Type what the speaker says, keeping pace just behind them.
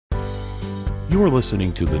You're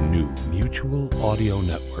listening to the new Mutual Audio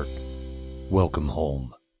Network. Welcome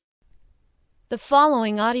home. The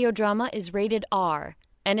following audio drama is rated R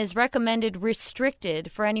and is recommended restricted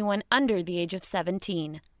for anyone under the age of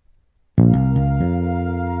 17.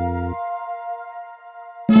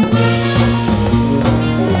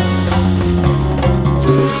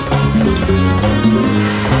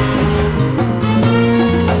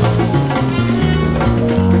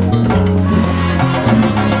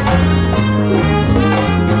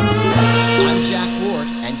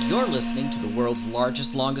 Listening to the world's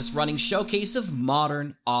largest, longest-running showcase of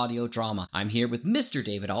modern audio drama. I'm here with Mr.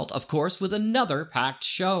 David Alt, of course, with another packed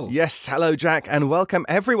show. Yes, hello Jack, and welcome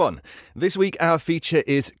everyone. This week our feature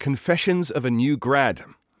is Confessions of a New Grad.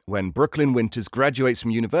 When Brooklyn Winters graduates from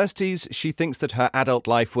universities, she thinks that her adult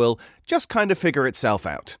life will just kind of figure itself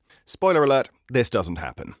out. Spoiler alert, this doesn't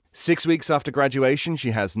happen. 6 weeks after graduation,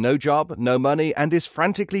 she has no job, no money, and is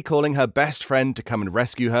frantically calling her best friend to come and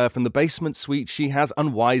rescue her from the basement suite she has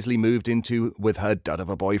unwisely moved into with her dud of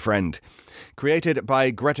a boyfriend. Created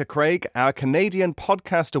by Greta Craig, our Canadian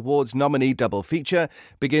Podcast Awards nominee double feature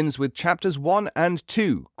begins with chapters 1 and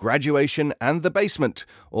 2, Graduation and the Basement,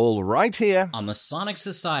 all right here on the Sonic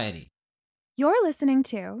Society. You're listening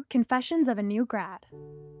to Confessions of a New Grad.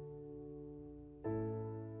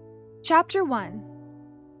 Chapter 1,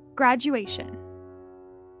 Graduation.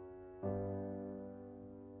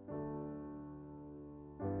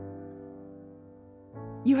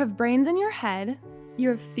 You have brains in your head, you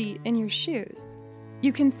have feet in your shoes.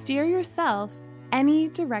 You can steer yourself any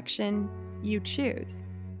direction you choose.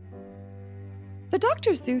 The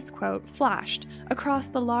Dr. Seuss quote flashed across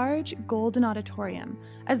the large golden auditorium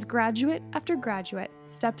as graduate after graduate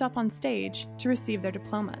stepped up on stage to receive their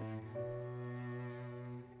diplomas.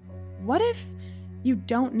 What if you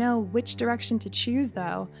don't know which direction to choose,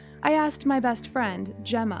 though? I asked my best friend,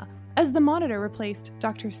 Gemma, as the monitor replaced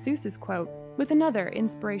Dr. Seuss's quote with another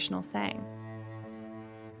inspirational saying.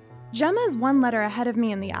 Gemma's one letter ahead of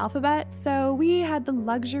me in the alphabet, so we had the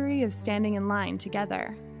luxury of standing in line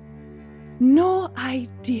together. No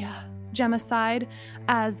idea, Gemma sighed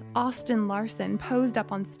as Austin Larson posed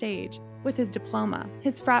up on stage with his diploma,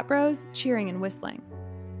 his frat bros cheering and whistling.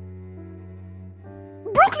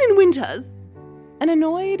 Brooklyn Winters! An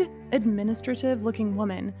annoyed, administrative-looking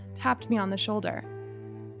woman tapped me on the shoulder.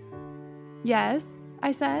 Yes,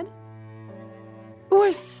 I said.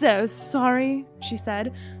 We're so sorry, she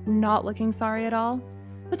said, not looking sorry at all.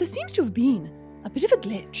 But there seems to have been a bit of a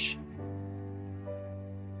glitch.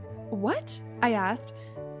 What? I asked,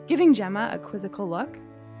 giving Gemma a quizzical look.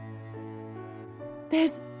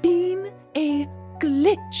 There's been a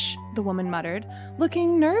glitch, the woman muttered,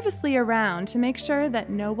 looking nervously around to make sure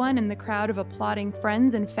that no one in the crowd of applauding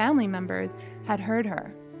friends and family members had heard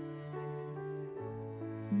her.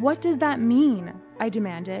 What does that mean? I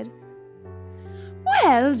demanded.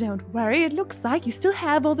 Well, don't worry, it looks like you still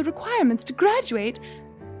have all the requirements to graduate.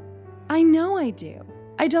 I know I do.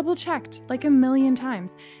 I double-checked like a million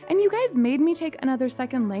times, and you guys made me take another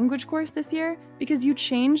second language course this year because you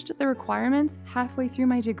changed the requirements halfway through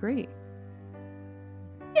my degree.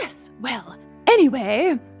 Yes, well,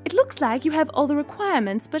 anyway, it looks like you have all the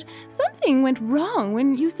requirements, but something went wrong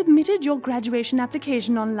when you submitted your graduation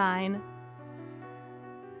application online.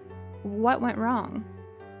 What went wrong?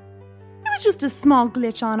 It was just a small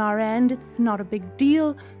glitch on our end. It's not a big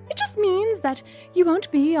deal. It just means that you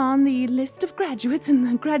won't be on the list of graduates in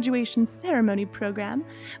the graduation ceremony program.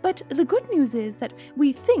 But the good news is that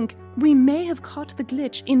we think we may have caught the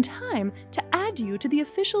glitch in time to add you to the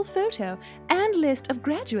official photo and list of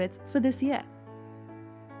graduates for this year.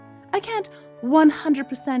 I can't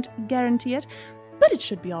 100% guarantee it, but it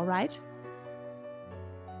should be all right.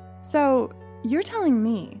 So, you're telling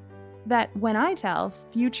me that when I tell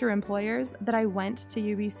future employers that I went to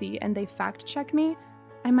UBC and they fact-check me,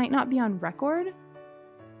 I might not be on record?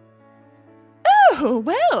 Oh,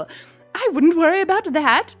 well, I wouldn't worry about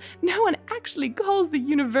that. No one actually calls the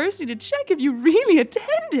university to check if you really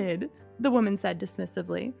attended, the woman said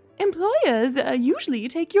dismissively. Employers usually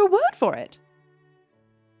take your word for it.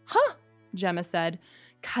 Huh, Gemma said.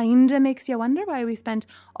 Kinda makes you wonder why we spent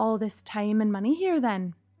all this time and money here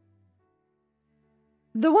then.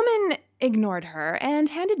 The woman ignored her and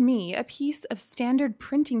handed me a piece of standard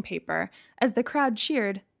printing paper as the crowd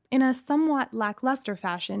cheered, in a somewhat lackluster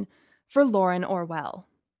fashion, for Lauren Orwell.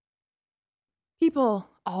 People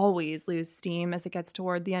always lose steam as it gets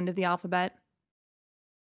toward the end of the alphabet.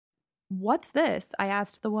 What's this? I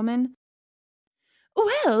asked the woman.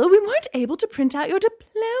 Well, we weren't able to print out your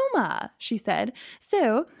diploma, she said,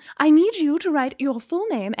 so I need you to write your full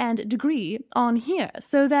name and degree on here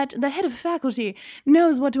so that the head of faculty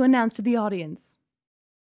knows what to announce to the audience.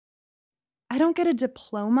 I don't get a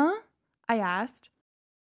diploma? I asked.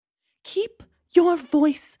 Keep your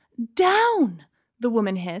voice down, the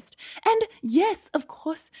woman hissed. And yes, of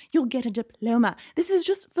course, you'll get a diploma. This is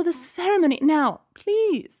just for the ceremony. Now,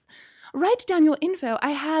 please, write down your info.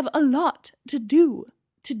 I have a lot to do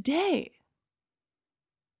today.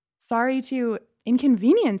 Sorry to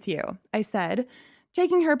inconvenience you, I said,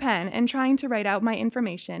 taking her pen and trying to write out my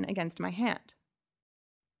information against my hand.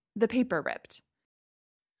 The paper ripped.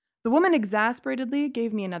 The woman exasperatedly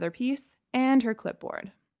gave me another piece and her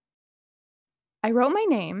clipboard. I wrote my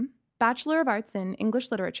name, Bachelor of Arts in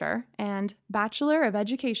English Literature, and Bachelor of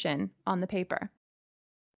Education on the paper.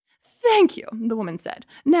 Thank you, the woman said.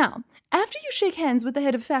 Now, after you shake hands with the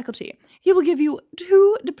head of faculty, he will give you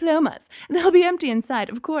 2 diplomas. They'll be empty inside,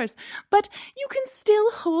 of course, but you can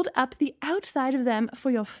still hold up the outside of them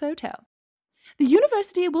for your photo. The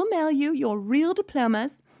university will mail you your real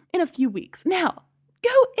diplomas in a few weeks. Now,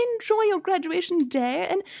 go enjoy your graduation day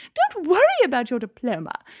and don't worry about your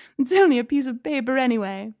diploma. It's only a piece of paper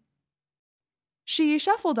anyway. She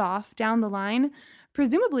shuffled off down the line,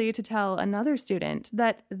 presumably to tell another student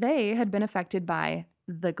that they had been affected by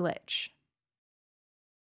the glitch.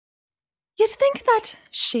 You'd think that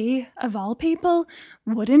she, of all people,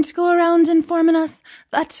 wouldn't go around informing us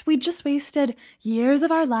that we'd just wasted years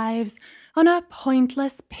of our lives on a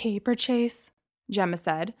pointless paper chase, Gemma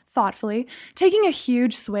said, thoughtfully, taking a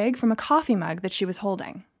huge swig from a coffee mug that she was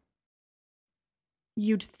holding.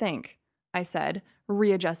 You'd think, I said,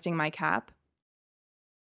 readjusting my cap.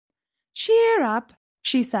 Cheer up,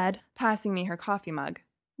 she said, passing me her coffee mug.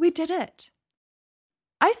 We did it.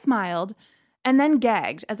 I smiled and then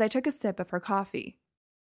gagged as I took a sip of her coffee.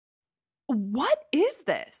 What is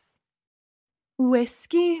this?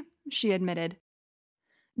 Whiskey, she admitted.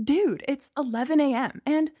 Dude, it's 11 a.m.,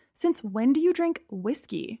 and since when do you drink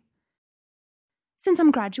whiskey? Since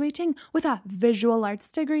I'm graduating with a visual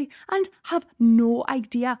arts degree and have no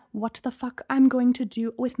idea what the fuck I'm going to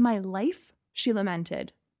do with my life, she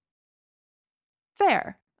lamented.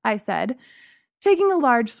 Fair, I said, taking a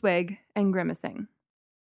large swig and grimacing.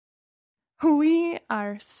 We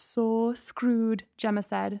are so screwed, Gemma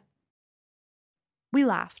said. We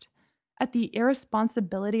laughed at the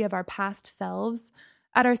irresponsibility of our past selves,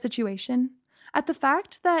 at our situation, at the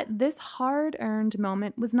fact that this hard-earned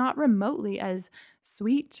moment was not remotely as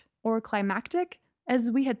sweet or climactic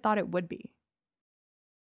as we had thought it would be.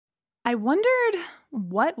 I wondered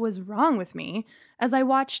what was wrong with me as I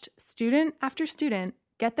watched student after student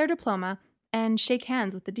get their diploma and shake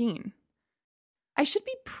hands with the dean. I should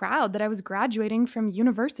be proud that I was graduating from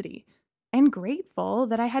university and grateful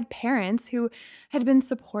that I had parents who had been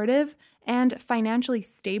supportive and financially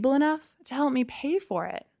stable enough to help me pay for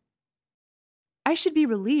it. I should be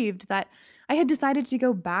relieved that I had decided to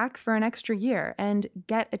go back for an extra year and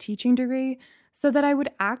get a teaching degree so that I would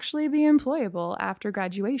actually be employable after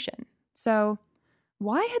graduation. So,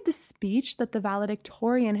 why had the speech that the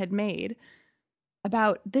valedictorian had made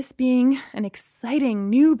about this being an exciting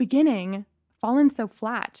new beginning fallen so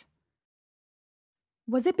flat?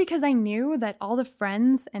 Was it because I knew that all the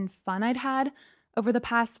friends and fun I'd had over the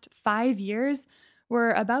past 5 years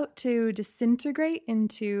were about to disintegrate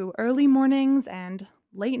into early mornings and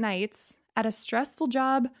late nights at a stressful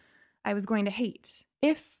job I was going to hate,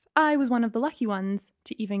 if I was one of the lucky ones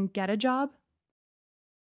to even get a job?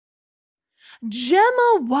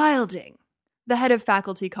 Gemma Wilding, the head of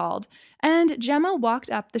faculty called, and Gemma walked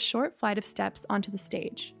up the short flight of steps onto the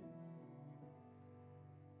stage.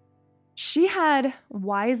 She had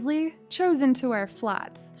wisely chosen to wear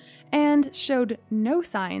flats and showed no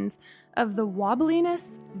signs of the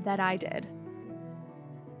wobbliness that I did.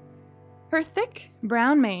 Her thick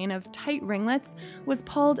brown mane of tight ringlets was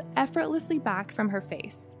pulled effortlessly back from her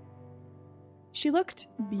face. She looked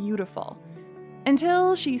beautiful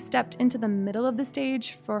until she stepped into the middle of the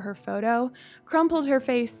stage for her photo, crumpled her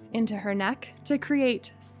face into her neck to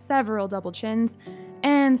create several double chins,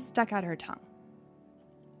 and stuck out her tongue.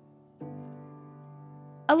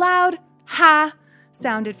 A loud "ha"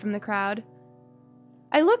 sounded from the crowd.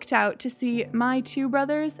 I looked out to see my 2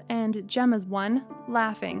 brothers and Gemma's one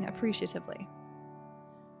laughing appreciatively.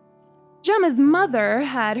 Gemma's mother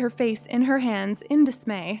had her face in her hands in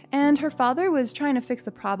dismay, and her father was trying to fix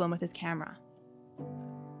a problem with his camera.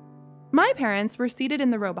 My parents were seated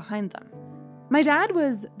in the row behind them. My dad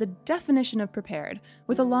was the definition of prepared,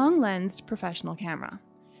 with a long-lensed professional camera.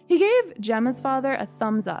 He gave Gemma's father a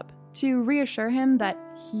thumbs up to reassure him that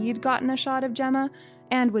he'd gotten a shot of Gemma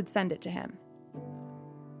and would send it to him.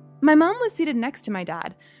 My mom was seated next to my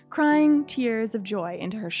dad, crying tears of joy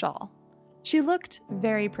into her shawl. She looked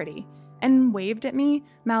very pretty and waved at me,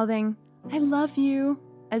 mouthing, "I love you,"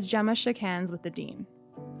 as Gemma shook hands with the dean.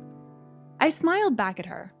 I smiled back at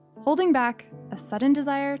her, holding back a sudden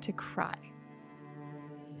desire to cry.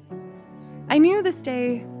 I knew this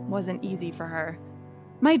day wasn't easy for her.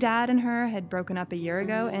 My dad and her had broken up a year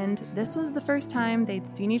ago, and this was the first time they'd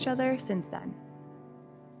seen each other since then.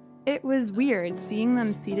 It was weird seeing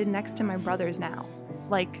them seated next to my brothers now,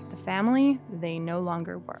 like the family they no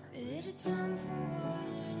longer were.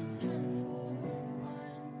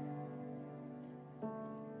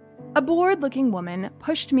 A bored-looking woman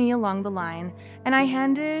pushed me along the line, and I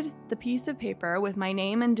handed the piece of paper with my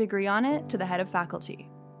name and degree on it to the head of faculty.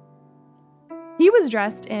 He was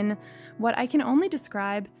dressed in what I can only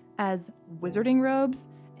describe as wizarding robes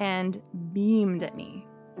and beamed at me.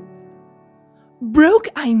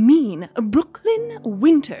 Brooklyn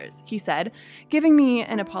Winters, he said, giving me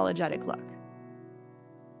an apologetic look.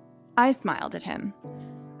 I smiled at him.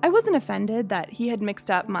 I wasn't offended that he had mixed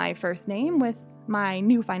up my first name with my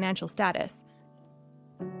new financial status.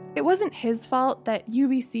 It wasn't his fault that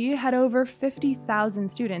UBC had over 50,000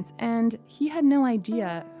 students, and he had no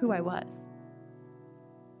idea who I was.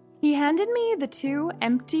 He handed me the 2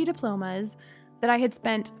 empty diplomas that I had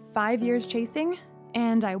spent 5 years chasing,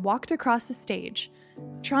 and I walked across the stage,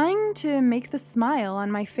 trying to make the smile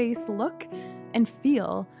on my face look and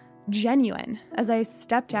feel genuine as I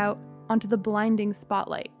stepped out onto the blinding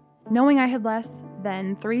spotlight, knowing I had less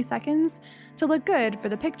than 3 seconds to look good for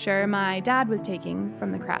the picture my dad was taking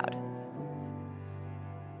from the crowd.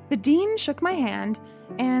 The dean shook my hand,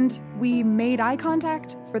 and we made eye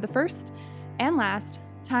contact for the first and last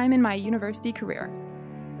time in my university career.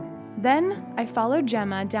 Then I followed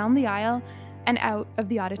Gemma down the aisle and out of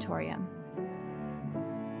the auditorium.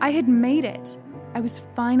 I had made it. I was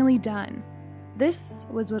finally done. This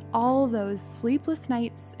was what all those sleepless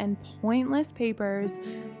nights and pointless papers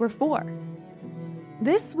were for.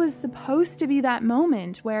 This was supposed to be that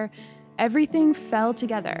moment where everything fell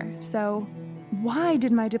together. So why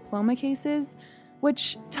did my diploma cases,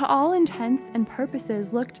 which to all intents and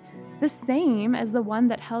purposes looked the same as the one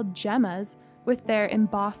that held Gemma's with their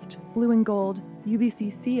embossed blue and gold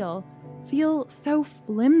UBC seal, feel so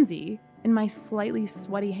flimsy in my slightly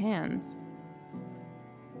sweaty hands?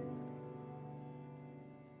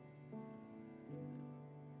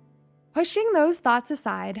 Pushing those thoughts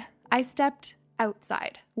aside, I stepped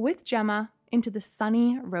outside with Gemma into the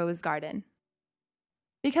sunny rose garden.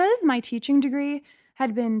 Because my teaching degree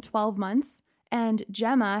had been 12 months and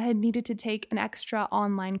Gemma had needed to take an extra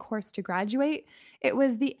online course to graduate, it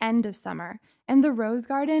was the end of summer and the rose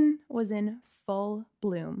garden was in full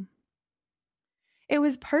bloom. It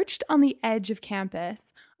was perched on the edge of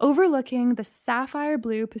campus, overlooking the sapphire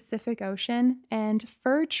blue Pacific Ocean and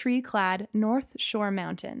fir tree-clad North Shore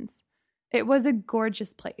Mountains. It was a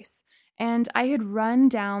gorgeous place, and I had run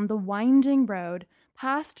down the winding road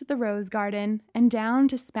past the rose garden and down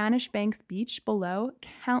to Spanish Banks Beach below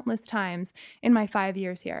countless times in my 5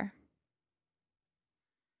 years here.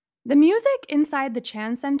 The music inside the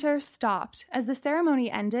Chan Center stopped as the ceremony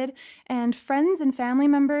ended, and friends and family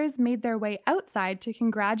members made their way outside to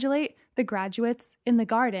congratulate the graduates in the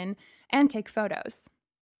garden and take photos.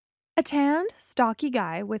 A tanned, stocky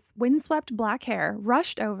guy with windswept black hair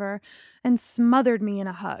rushed over and smothered me in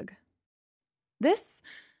a hug. This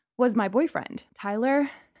was my boyfriend,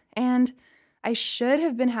 Tyler, and I should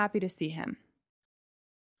have been happy to see him.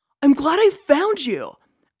 "I'm glad I found you.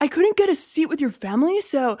 I couldn't get a seat with your family,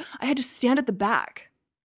 so I had to stand at the back."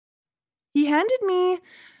 He handed me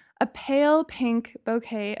a pale pink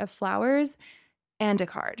bouquet of flowers and a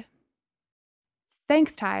card.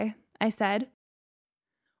 "Thanks, Ty," I said.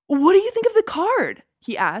 "What do you think of the card?"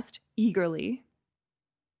 he asked eagerly.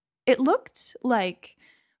 It looked like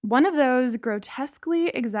one of those grotesquely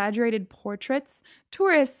exaggerated portraits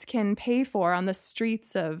tourists can pay for on the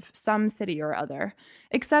streets of some city or other,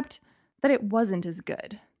 except that it wasn't as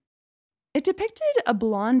good. It depicted a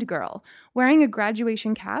blonde girl wearing a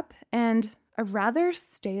graduation cap and a rather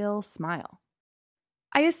stale smile.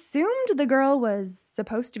 I assumed the girl was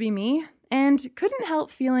supposed to be me and couldn't help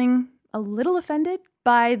feeling a little offended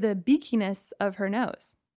by the beakiness of her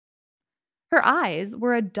nose. Her eyes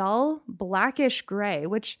were a dull, blackish gray,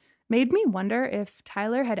 which made me wonder if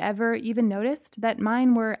Tyler had ever even noticed that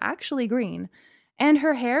mine were actually green, and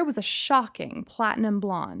her hair was a shocking platinum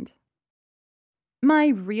blonde. My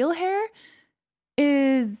real hair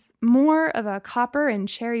is more of a copper and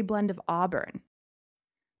cherry blend of auburn.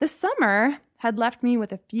 The summer had left me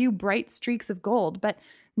with a few bright streaks of gold, but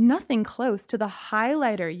nothing close to the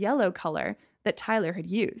highlighter yellow color that Tyler had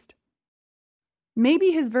used.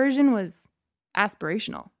 Maybe his version was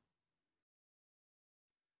aspirational.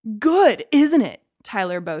 Good, isn't it?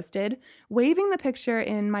 Tyler boasted, waving the picture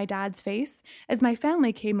in my dad's face as my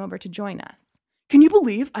family came over to join us. Can you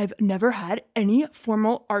believe I've never had any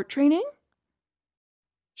formal art training?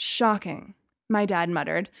 Shocking, my dad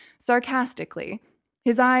muttered, sarcastically,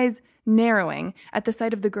 his eyes narrowing at the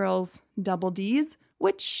sight of the girl's double Ds,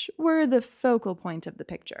 which were the focal point of the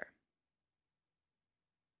picture.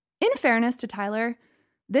 In fairness to Tyler,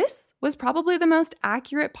 this was probably the most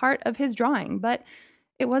accurate part of his drawing, but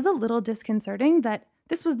it was a little disconcerting that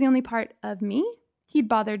this was the only part of me he'd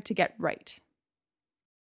bothered to get right.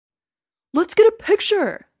 Let's get a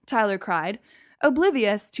picture, Tyler cried,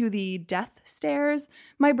 oblivious to the death stares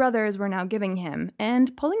my brothers were now giving him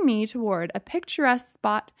and pulling me toward a picturesque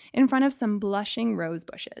spot in front of some blushing rose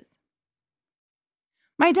bushes.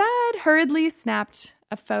 My dad hurriedly snapped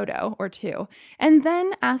a photo or two and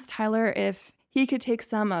then asked Tyler if he could take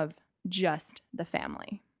some of just the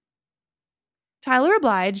family. Tyler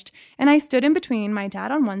obliged, and I stood in between my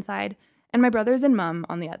dad on one side and my brothers and mom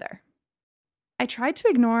on the other. I tried to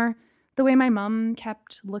ignore the way my mom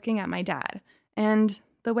kept looking at my dad and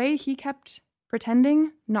the way he kept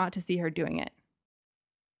pretending not to see her doing it.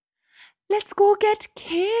 "Let's go get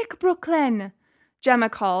cake, Brooklyn," Gemma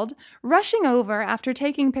called, rushing over after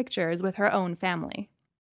taking pictures with her own family.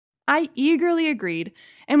 I eagerly agreed,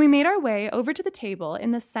 and we made our way over to the table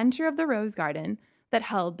in the center of the rose garden that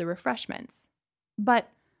held the refreshments. But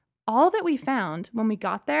all that we found when we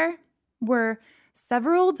got there were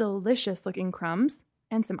several delicious-looking crumbs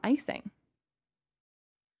and some icing.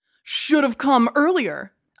 "Should have come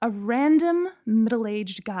earlier," a random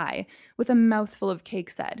middle-aged guy with a mouthful of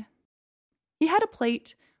cake said. He had a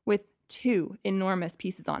plate with 2 enormous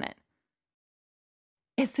pieces on it.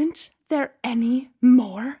 "Isn't there any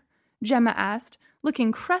more?" Gemma asked,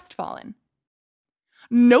 looking crestfallen.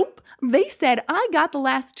 "Nope, they said I got the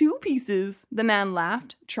last 2 pieces," the man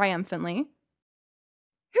laughed triumphantly.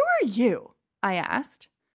 "Who are you?" I asked.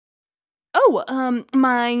 "Oh,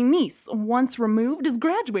 my niece, once removed, is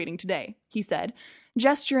graduating today," he said,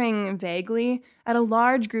 gesturing vaguely at a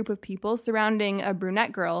large group of people surrounding a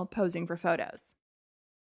brunette girl posing for photos.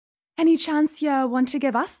 "Any chance you want to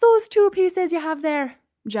give us those 2 pieces you have there?"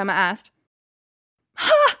 Gemma asked.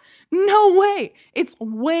 "Ha! No way! It's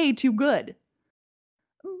way too good."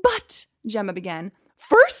 "But," Gemma began.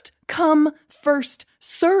 "First come, first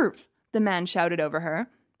serve," the man shouted over her,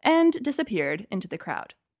 and disappeared into the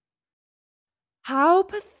crowd. "How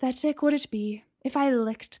pathetic would it be if I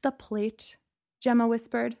licked the plate?" Gemma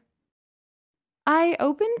whispered. I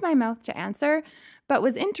opened my mouth to answer, but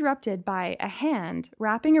was interrupted by a hand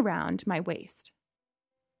wrapping around my waist.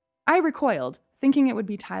 I recoiled, thinking it would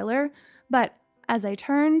be Tyler, but as I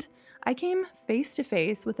turned, I came face to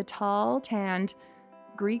face with a tall, tanned,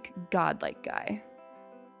 Greek godlike guy.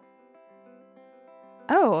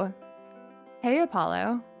 "Oh, hey,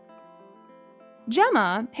 Apollo."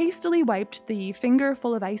 Gemma hastily wiped the finger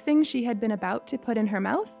full of icing she had been about to put in her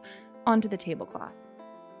mouth onto the tablecloth.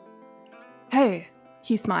 "Hey,"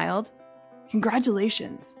 he smiled.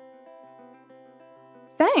 "Congratulations."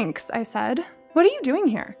 "Thanks," I said. "What are you doing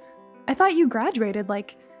here? I thought you graduated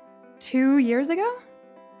like 2 years ago?"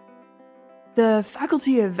 "The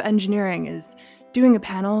Faculty of Engineering is doing a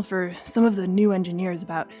panel for some of the new engineers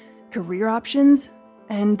about career options,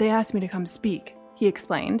 and they asked me to come speak," he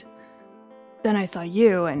explained. "Then I saw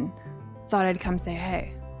you and thought I'd come say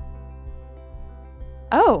hey."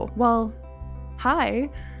 "Oh, well, hi,"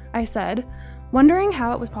 I said, wondering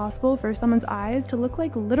how it was possible for someone's eyes to look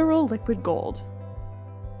like literal liquid gold.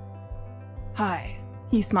 "Hi,"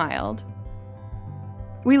 he smiled.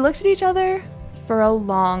 We looked at each other for a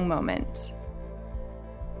long moment.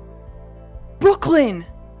 "Brooklyn!"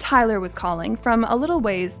 Tyler was calling from a little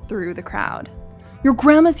ways through the crowd. "Your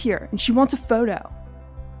grandma's here and she wants a photo."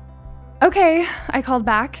 "Okay," I called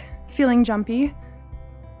back, feeling jumpy.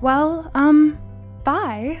 "Well,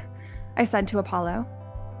 bye," I said to Apollo.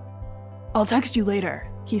 "I'll text you later,"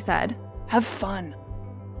 he said. "Have fun."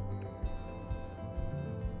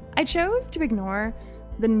 I chose to ignore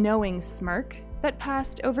the knowing smirk that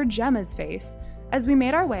passed over Gemma's face as we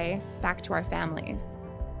made our way back to our families.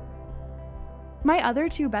 My other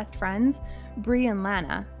 2 best friends, Bree and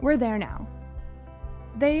Lana, were there now.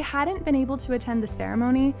 They hadn't been able to attend the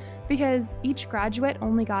ceremony because each graduate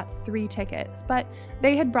only got 3 tickets, but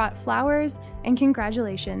they had brought flowers and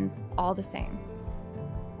congratulations all the same.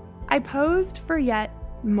 I posed for yet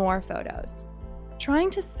more photos, trying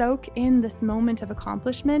to soak in this moment of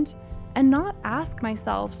accomplishment and not ask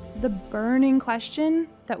myself the burning question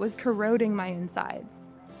that was corroding my insides.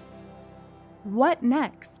 What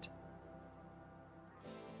next?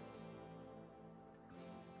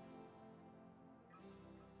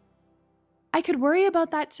 I could worry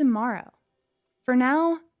about that tomorrow. For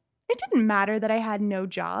now, it didn't matter that I had no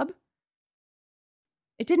job.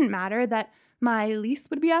 It didn't matter that my lease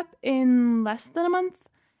would be up in less than a month,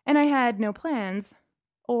 and I had no plans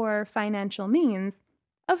or financial means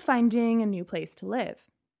of finding a new place to live.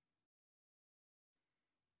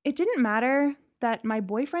 It didn't matter that my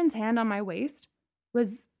boyfriend's hand on my waist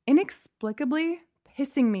was inexplicably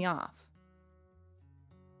pissing me off.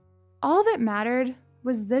 All that mattered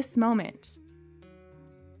was this moment.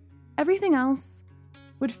 Everything else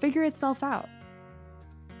would figure itself out.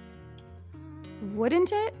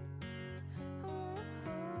 Wouldn't it?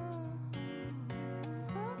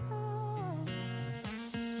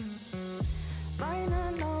 Might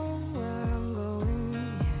not know where I'm going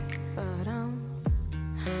yet, but I'm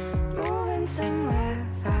moving somewhere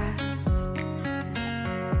fast.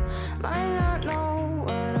 Might not know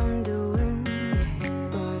what I'm doing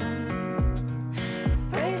yet, but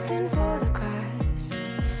I'm racing for the crash.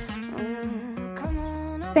 Come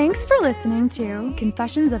on. Thanks for listening to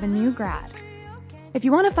Confessions of a New Grad. If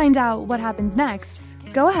you want to find out what happens next,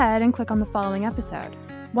 go ahead and click on the following episode.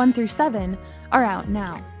 1 through 7 are out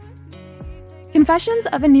now. Confessions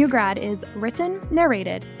of a New Grad is written,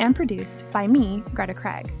 narrated, and produced by me, Greta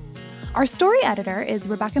Craig. Our story editor is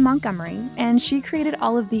Rebecca Montgomery, and she created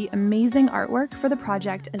all of the amazing artwork for the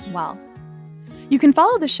project as well. You can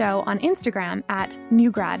follow the show on Instagram at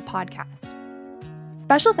New Grad Podcast.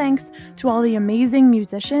 Special thanks to all the amazing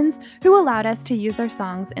musicians who allowed us to use their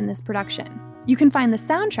songs in this production. You can find the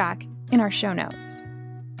soundtrack in our show notes.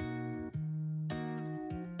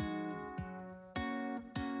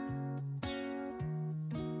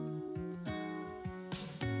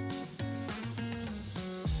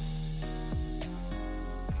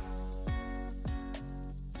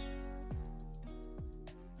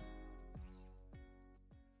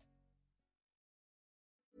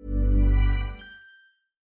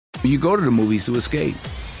 You go to the movies to escape.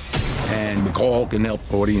 And McCall can help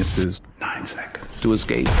audiences 9 seconds to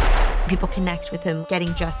escape. People connect with him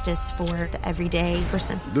getting justice for the everyday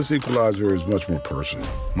person. This Equalizer is much more personal.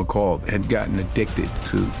 McCall had gotten addicted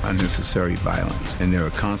to unnecessary violence, and there are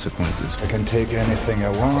consequences. I can take anything I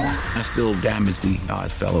want. I still damage the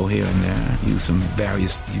odd fellow here and there, use some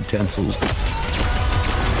various utensils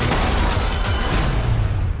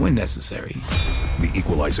when necessary. The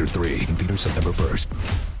Equalizer 3 in theaters September 1st.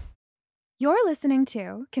 You're listening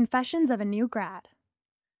to Confessions of a New Grad.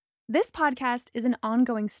 This podcast is an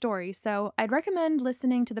ongoing story, so I'd recommend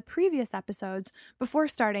listening to the previous episodes before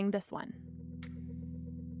starting this one.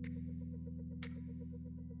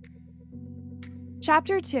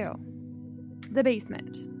 Chapter 2: The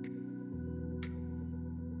Basement.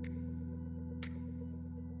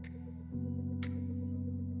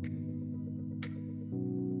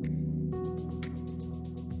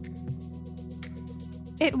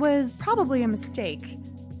 It was probably a mistake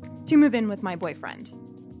to move in with my boyfriend.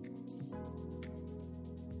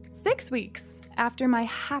 6 weeks after my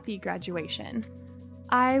happy graduation,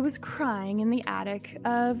 I was crying in the attic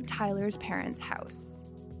of Tyler's parents' house.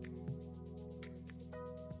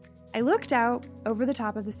 I looked out over the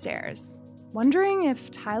top of the stairs, wondering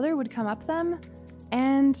if Tyler would come up them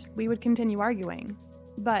and we would continue arguing,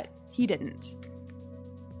 but he didn't.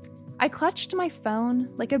 I clutched my phone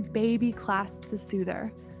like a baby clasps a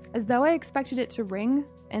soother, as though I expected it to ring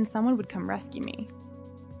and someone would come rescue me.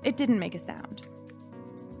 It didn't make a sound.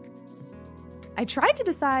 I tried to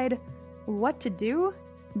decide what to do,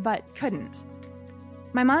 but couldn't.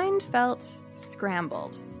 My mind felt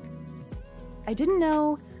scrambled. I didn't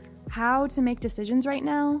know how to make decisions right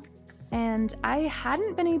now, and I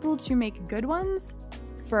hadn't been able to make good ones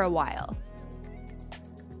for a while.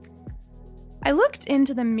 I looked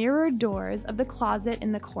into the mirrored doors of the closet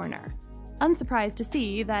in the corner, unsurprised to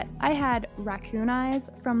see that I had raccoon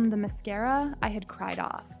eyes from the mascara I had cried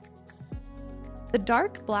off. The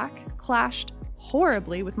dark black clashed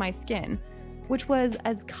horribly with my skin, which was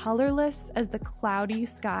as colorless as the cloudy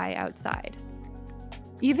sky outside.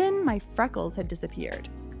 Even my freckles had disappeared.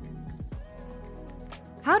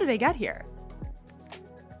 How did I get here?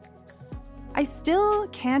 I still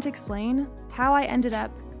can't explain how I ended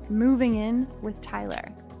up moving in with Tyler.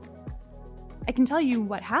 I can tell you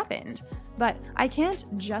what happened, but I can't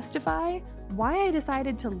justify why I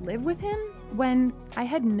decided to live with him when I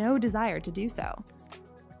had no desire to do so.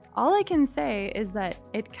 All I can say is that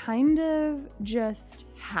it kind of just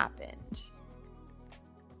happened.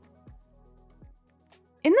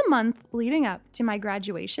 In the month leading up to my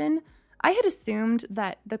graduation, I had assumed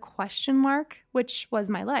that the question mark, which was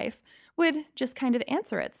my life, would just kind of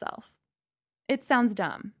answer itself. It sounds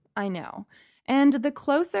dumb, I know. And the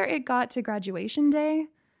closer it got to graduation day,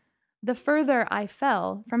 the further I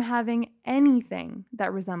fell from having anything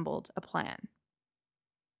that resembled a plan.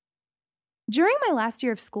 During my last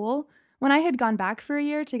year of school, when I had gone back for a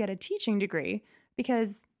year to get a teaching degree,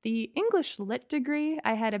 because the English Lit degree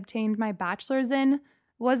I had obtained my bachelor's in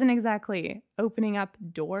wasn't exactly opening up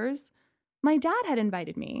doors, my dad had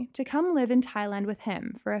invited me to come live in Thailand with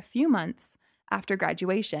him for a few months after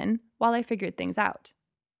graduation while I figured things out.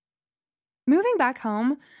 Moving back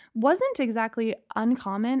home wasn't exactly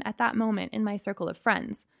uncommon at that moment in my circle of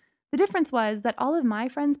friends. The difference was that all of my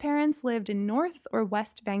friends' parents lived in North or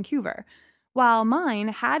West Vancouver, while mine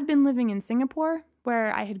had been living in Singapore,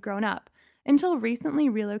 where I had grown up, until recently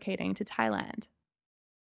relocating to Thailand.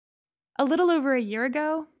 A little over a year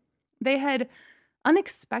ago, they had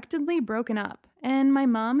unexpectedly broken up, and my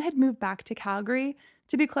mom had moved back to Calgary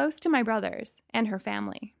to be close to my brothers and her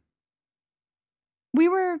family. We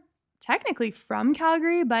were technically from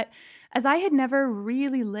Calgary, but as I had never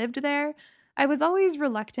really lived there, I was always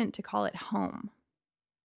reluctant to call it home.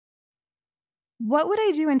 What would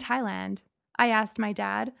I do in Thailand? I asked my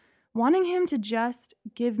dad, wanting him to just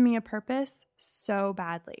give me a purpose so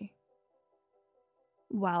badly.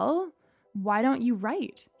 Well, why don't you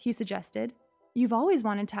write? He suggested. You've always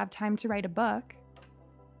wanted to have time to write a book.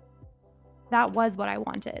 That was what I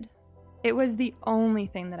wanted. It was the only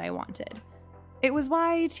thing that I wanted. It was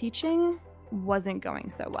why teaching wasn't going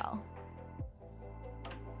so well.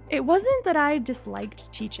 It wasn't that I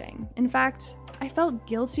disliked teaching. In fact, I felt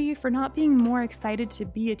guilty for not being more excited to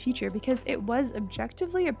be a teacher because it was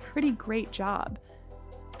objectively a pretty great job.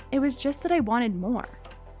 It was just that I wanted more.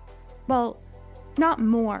 Well, not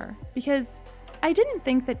more, because I didn't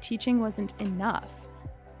think that teaching wasn't enough.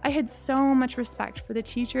 I had so much respect for the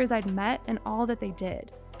teachers I'd met and all that they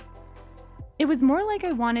did. It was more like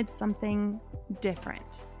I wanted something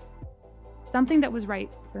different. Something that was right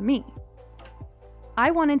for me. I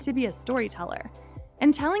wanted to be a storyteller,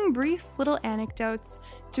 and telling brief little anecdotes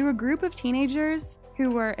to a group of teenagers who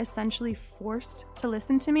were essentially forced to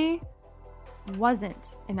listen to me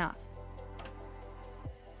wasn't enough.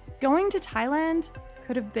 Going to Thailand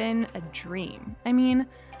could have been a dream. I mean,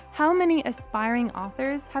 how many aspiring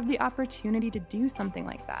authors have the opportunity to do something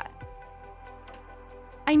like that?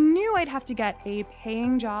 I knew I'd have to get a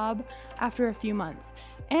paying job after a few months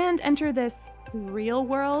and enter this real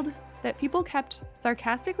world that people kept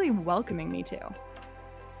sarcastically welcoming me to.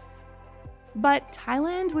 But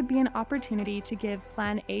Thailand would be an opportunity to give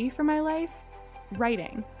plan A for my life,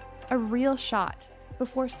 writing, a real shot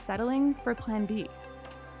before settling for plan B.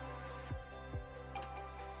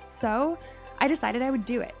 So I decided I would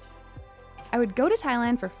do it. I would go to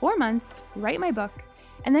Thailand for 4 months, write my book,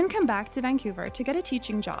 and then come back to Vancouver to get a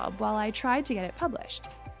teaching job while I tried to get it published.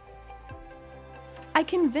 I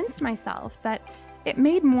convinced myself that it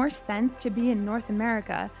made more sense to be in North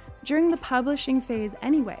America during the publishing phase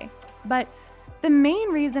anyway, but the main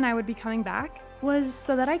reason I would be coming back was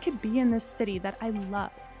so that I could be in this city that I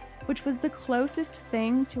love, which was the closest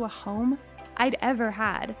thing to a home I'd ever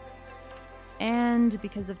had, and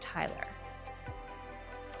because of Tyler.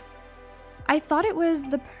 I thought it was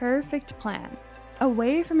the perfect plan, a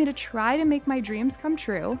way for me to try to make my dreams come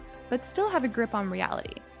true, but still have a grip on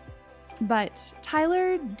reality. But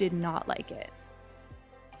Tyler did not like it.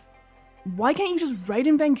 Why can't you just write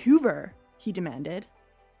in Vancouver? He demanded.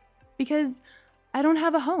 Because I don't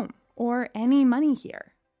have a home or any money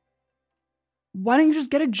here. Why don't you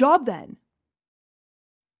just get a job then?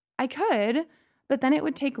 I could, but then it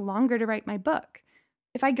would take longer to write my book.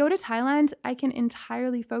 If I go to Thailand, I can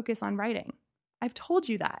entirely focus on writing. I've told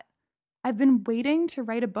you that. I've been waiting to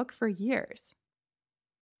write a book for years.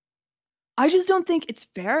 I just don't think it's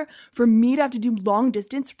fair for me to have to do long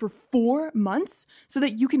distance for 4 months so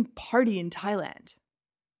that you can party in Thailand.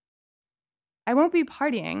 I won't be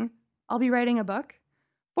partying. I'll be writing a book.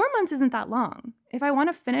 4 months isn't that long. If I want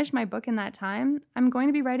to finish my book in that time, I'm going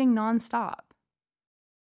to be writing nonstop.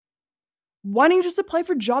 Why don't you just apply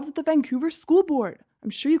for jobs at the Vancouver School Board? I'm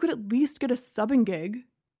sure you could at least get a subbing gig.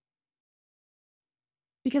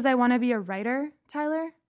 Because I want to be a writer,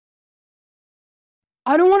 Tyler?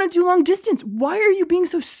 I don't want to do long distance. Why are you being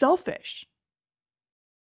so selfish?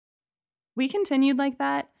 We continued like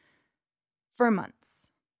that for months.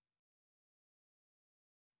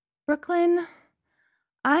 Brooklyn,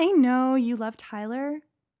 I know you love Tyler,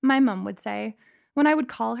 my mom would say, when I would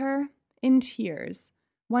call her in tears,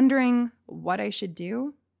 wondering what I should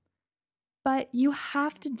do. But you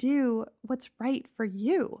have to do what's right for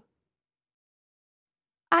you.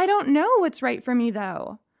 I don't know what's right for me,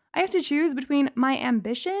 though. I have to choose between my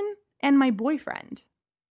ambition and my boyfriend.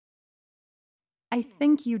 I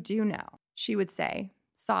think you do know, she would say,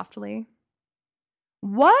 softly.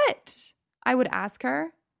 What? I would ask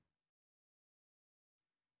her.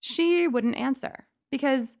 She wouldn't answer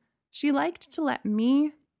because she liked to let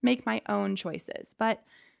me make my own choices, but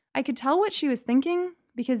I could tell what she was thinking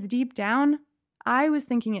because deep down, I was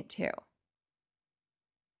thinking it too.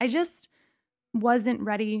 I just wasn't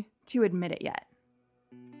ready to admit it yet.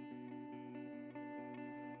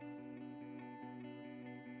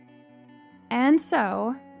 And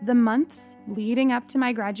so, the months leading up to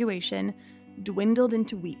my graduation dwindled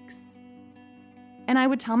into weeks. And I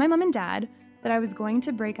would tell my mom and dad that I was going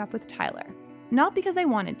to break up with Tyler, not because I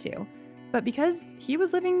wanted to, but because he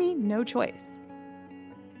was leaving me no choice.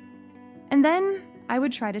 And then I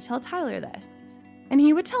would try to tell Tyler this, and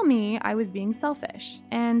he would tell me I was being selfish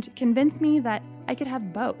and convince me that I could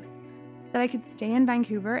have both, that I could stay in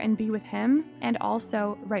Vancouver and be with him and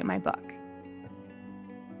also write my book.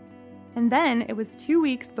 And then it was 2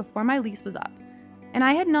 weeks before my lease was up, and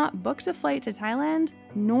I had not booked a flight to Thailand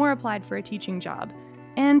nor applied for a teaching job.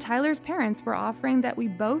 And Tyler's parents were offering that we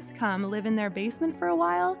both come live in their basement for a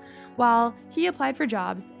while he applied for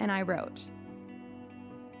jobs and I wrote.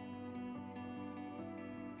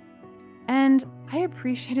 And I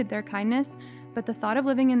appreciated their kindness, but the thought of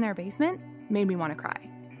living in their basement made me want to cry.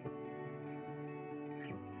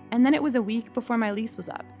 And then it was a week before my lease was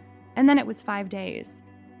up, and then it was 5 days.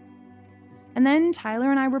 And then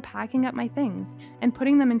Tyler and I were packing up my things and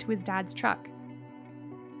putting them into his dad's truck.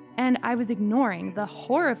 And I was ignoring the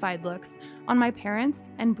horrified looks on my parents'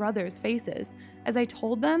 and brothers' faces as I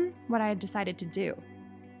told them what I had decided to do.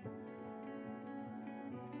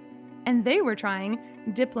 And they were trying,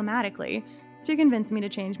 diplomatically, to convince me to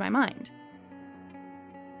change my mind.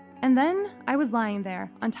 And then I was lying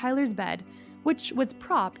there on Tyler's bed, which was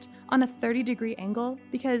propped on a 30-degree angle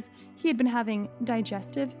because he had been having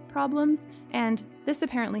digestive problems, and this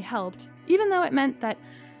apparently helped, even though it meant that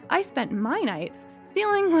I spent my nights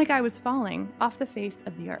feeling like I was falling off the face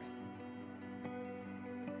of the earth.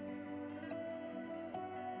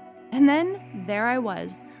 And then there I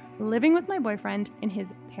was, living with my boyfriend in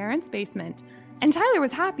his parents' basement, and Tyler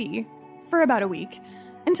was happy for about a week,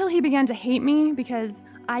 until he began to hate me because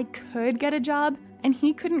I could get a job and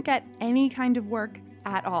he couldn't get any kind of work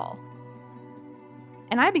at all.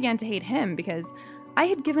 And I began to hate him because I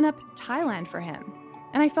had given up Thailand for him,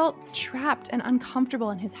 and I felt trapped and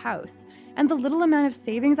uncomfortable in his house, and the little amount of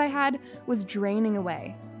savings I had was draining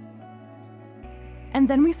away. And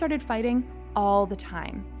then we started fighting all the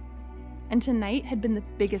time. And tonight had been the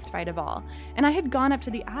biggest fight of all, and I had gone up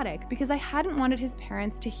to the attic because I hadn't wanted his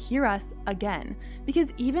parents to hear us again,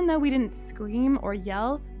 because even though we didn't scream or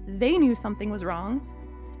yell, they knew something was wrong.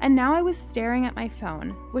 And now I was staring at my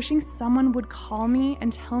phone, wishing someone would call me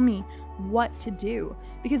and tell me what to do,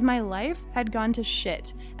 because my life had gone to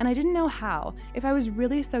shit, and I didn't know how. If I was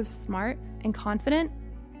really so smart and confident,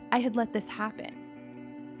 I had let this happen.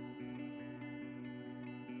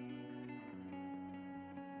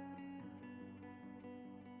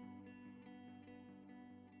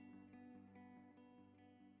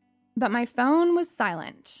 But my phone was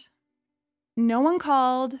silent. No one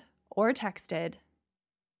called or texted.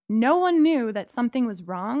 No one knew that something was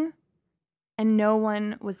wrong, and no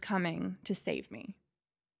one was coming to save me.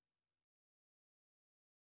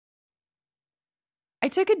 I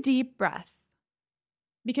took a deep breath,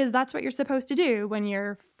 because that's what you're supposed to do when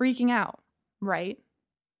you're freaking out, right?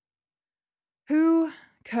 Who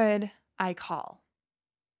could I call?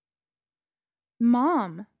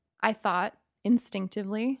 Mom, I thought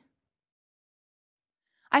instinctively.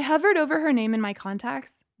 I hovered over her name in my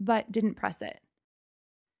contacts, but didn't press it.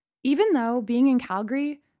 Even though being in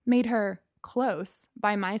Calgary made her close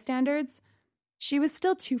by my standards, she was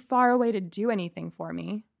still too far away to do anything for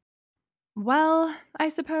me. Well, I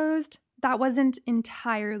supposed that wasn't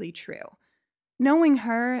entirely true. Knowing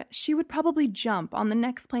her, she would probably jump on the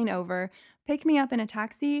next plane over, pick me up in a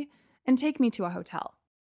taxi, and take me to a hotel.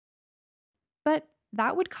 But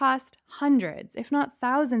that would cost hundreds, if not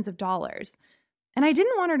thousands of dollars. And I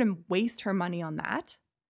didn't want her to waste her money on that.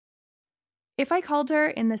 If I called her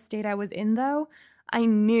in the state I was in, though, I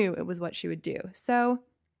knew it was what she would do. So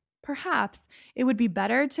perhaps it would be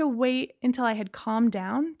better to wait until I had calmed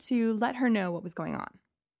down to let her know what was going on.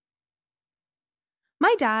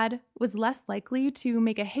 My dad was less likely to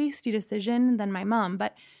make a hasty decision than my mom,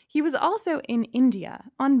 but he was also in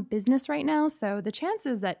India on business right now, so the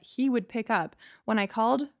chances that he would pick up when I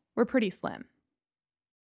called were pretty slim.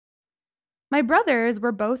 My brothers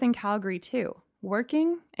were both in Calgary too,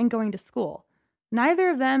 working and going to school. Neither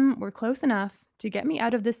of them were close enough to get me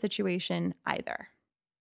out of this situation either.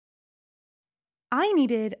 I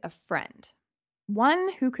needed a friend,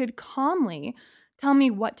 one who could calmly tell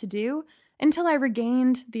me what to do until I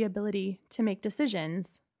regained the ability to make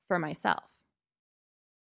decisions for myself.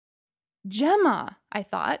 Gemma, I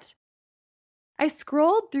thought. I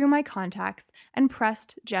scrolled through my contacts and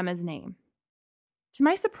pressed Gemma's name. To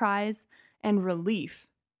my surprise and relief,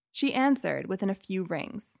 she answered within a few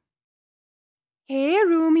rings. "Hey,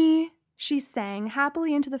 Rumi," she sang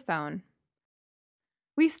happily into the phone.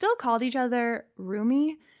 We still called each other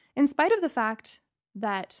Rumi, in spite of the fact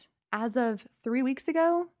that, as of 3 weeks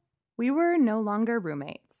ago, we were no longer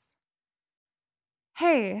roommates.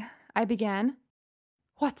 "Hey," I began.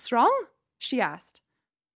 "What's wrong?" she asked.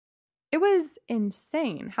 It was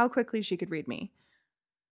insane how quickly she could read me.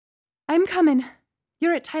 "I'm coming.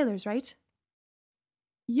 You're at Tyler's, right?"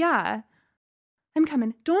 "Yeah, I'm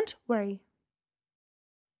coming. Don't worry."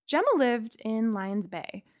 Gemma lived in Lions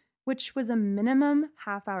Bay, which was a minimum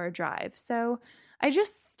half-hour drive, so I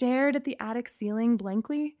just stared at the attic ceiling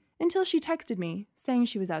blankly until she texted me, saying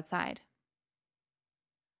she was outside.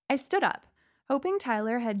 I stood up, hoping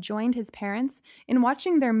Tyler had joined his parents in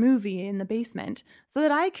watching their movie in the basement so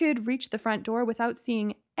that I could reach the front door without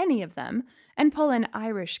seeing any of them and pull an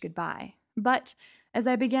Irish goodbye. But as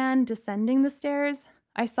I began descending the stairs,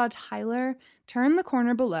 I saw Tyler turn the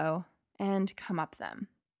corner below and come up them.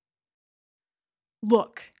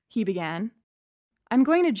 "Look," he began. "I'm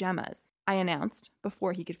going to Gemma's," I announced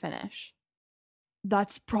before he could finish.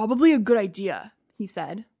 "That's probably a good idea," he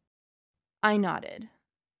said. I nodded.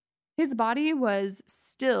 His body was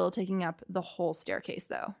still taking up the whole staircase,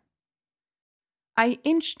 though. I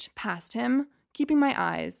inched past him, keeping my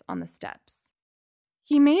eyes on the steps.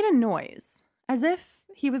 He made a noise, as if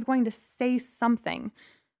he was going to say something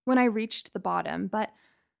when I reached the bottom, but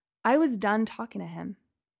I was done talking to him.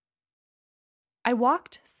 I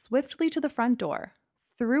walked swiftly to the front door,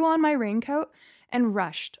 threw on my raincoat, and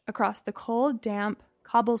rushed across the cold, damp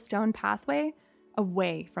cobblestone pathway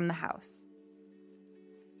away from the house.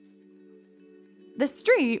 The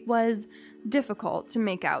street was difficult to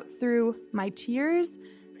make out through my tears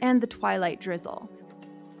and the twilight drizzle,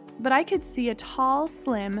 but I could see a tall,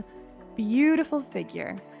 slim, beautiful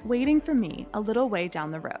figure waiting for me a little way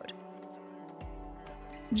down the road.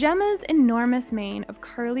 Gemma's enormous mane of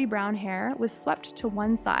curly brown hair was swept to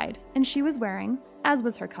one side, and she was wearing, as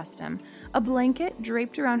was her custom, a blanket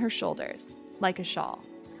draped around her shoulders, like a shawl.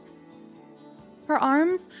 Her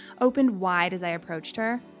arms opened wide as I approached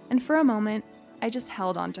her, and for a moment, I just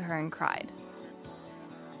held onto her and cried.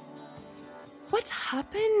 "What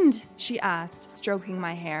happened?" she asked, stroking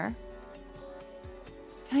my hair.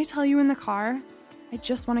 "Can I tell you in the car? I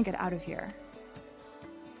just want to get out of here."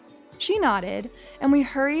 She nodded, and we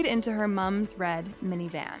hurried into her mom's red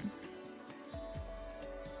minivan.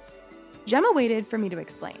 Gemma waited for me to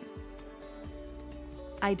explain.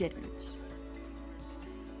 I didn't.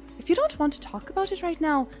 "If you don't want to talk about it right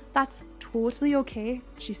now, that's totally okay,"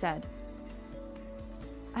 she said.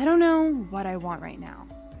 "I don't know what I want right now."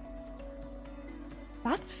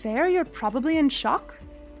 "That's fair, you're probably in shock."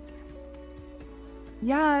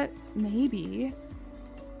 "Yeah, maybe.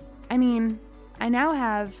 I mean, I now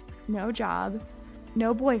have no job,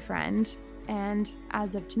 no boyfriend, and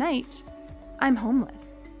as of tonight, I'm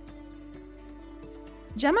homeless."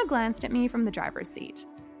 Gemma glanced at me from the driver's seat.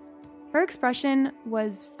 Her expression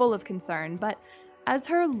was full of concern, but as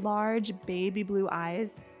her large baby blue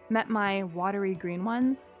eyes met my watery green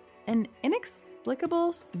ones, an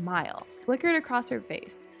inexplicable smile flickered across her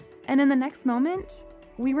face, and in the next moment,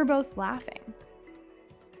 we were both laughing.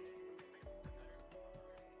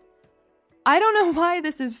 "I don't know why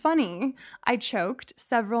this is funny," I choked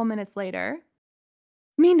several minutes later.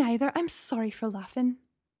 "Me neither. I'm sorry for laughing."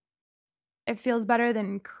 "It feels better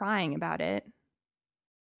than crying about it."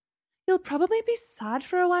 "You'll probably be sad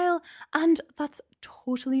for a while, and that's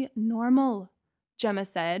totally normal," Gemma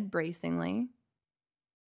said bracingly.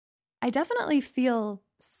 "I definitely feel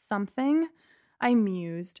something," I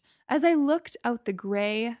mused as I looked out the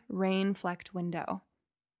gray, rain-flecked window.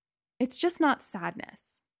 "It's just not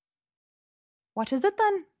sadness." "What is it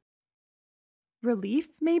then?"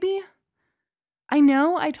 "Relief, maybe? I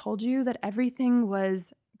know I told you that everything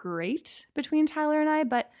was great between Tyler and I,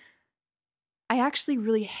 but I actually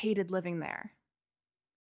really hated living there."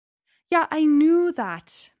 "Yeah, I knew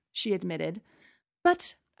that," she admitted,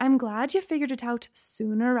 "but I'm glad you figured it out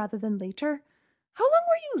sooner rather than later. How long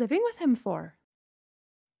were you living with him for?"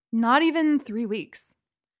 "Not even 3 weeks."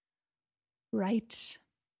 "Right.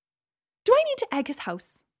 Do I need to egg his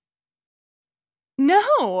house?"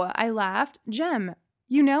 No, I laughed. Jem,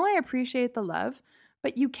 you know I appreciate the love,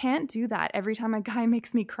 but you can't do that every time a guy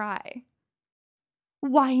makes me cry.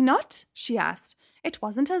 Why not? She asked. It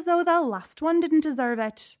wasn't as though the last one didn't deserve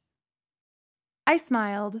it. I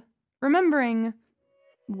smiled, remembering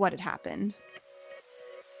what had happened.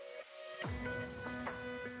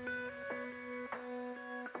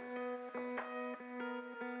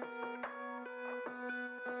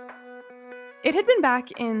 It had been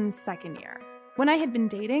back in second year, when I had been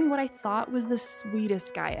dating what I thought was the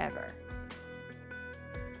sweetest guy ever.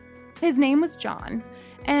 His name was John,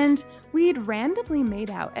 and we'd randomly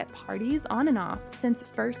made out at parties on and off since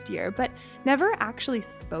first year, but never actually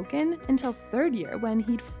spoken until third year when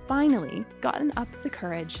he'd finally gotten up the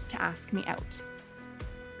courage to ask me out.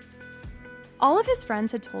 All of his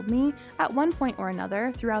friends had told me at one point or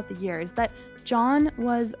another throughout the years that John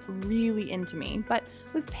was really into me, but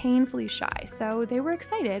was painfully shy, so they were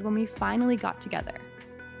excited when we finally got together.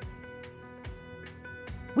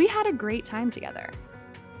 We had a great time together.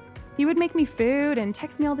 He would make me food and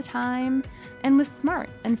text me all the time, and was smart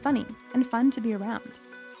and funny and fun to be around.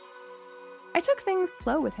 I took things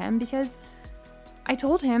slow with him because I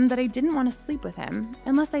told him that I didn't want to sleep with him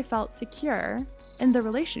unless I felt secure in the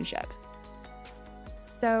relationship.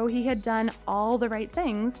 So he had done all the right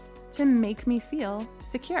things to make me feel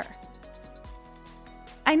secure.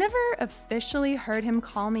 I never officially heard him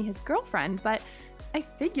call me his girlfriend, but I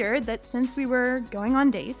figured that since we were going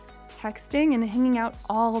on dates, texting and hanging out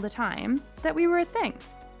all the time, that we were a thing.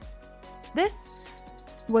 This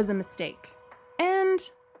was a mistake, and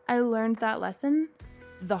I learned that lesson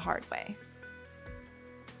the hard way.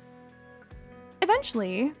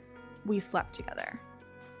 Eventually, we slept together,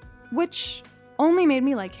 which only made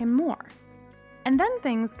me like him more. And then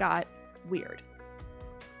things got weird.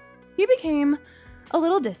 He became a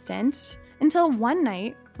little distant until one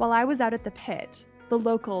night while I was out at the Pit, the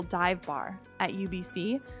local dive bar at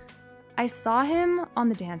UBC, I saw him on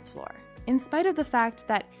the dance floor, in spite of the fact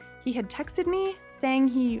that he had texted me saying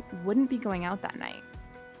he wouldn't be going out that night.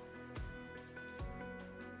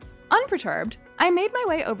 Unperturbed, I made my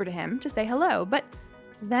way over to him to say hello, but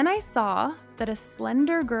then I saw that a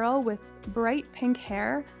slender girl with bright pink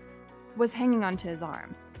hair was hanging onto his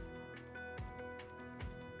arm.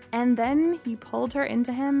 And then he pulled her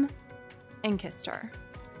into him and kissed her.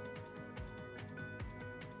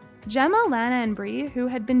 Gemma, Lana, and Bree, who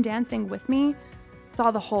had been dancing with me,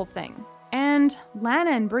 saw the whole thing, and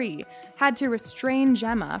Lana and Bree had to restrain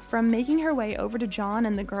Gemma from making her way over to John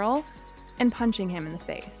and the girl and punching him in the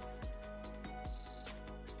face.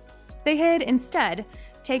 They had instead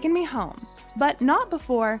taken me home, but not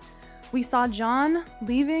before we saw John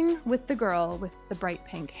leaving with the girl with the bright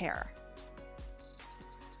pink hair.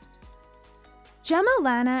 Gemma,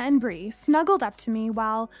 Lana, and Bree snuggled up to me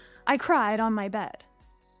while I cried on my bed.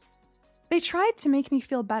 They tried to make me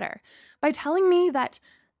feel better by telling me that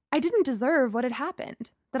I didn't deserve what had happened,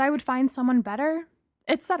 that I would find someone better,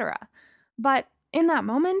 etc. But in that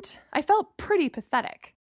moment, I felt pretty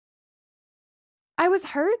pathetic. I was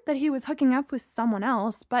hurt that he was hooking up with someone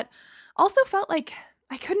else, but also felt like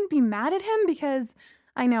I couldn't be mad at him because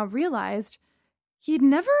I now realized he'd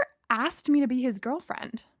never asked me to be his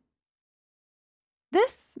girlfriend.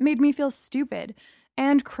 This made me feel stupid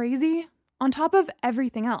and crazy on top of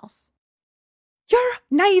everything else. "You're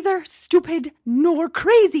neither stupid nor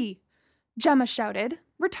crazy," Gemma shouted,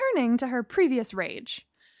 returning to her previous rage.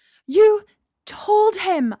 "You told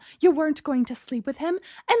him you weren't going to sleep with him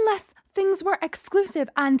unless things were exclusive,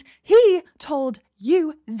 and he told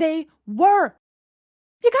you they were.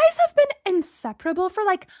 You guys have been inseparable for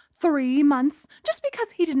like 3 months. Just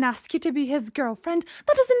because he didn't ask you to be his girlfriend,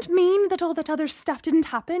 that doesn't mean that all that other stuff didn't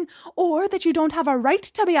happen, or that you don't have a right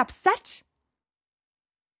to be upset."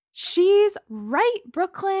 "She's right,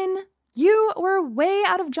 Brooklyn. You were way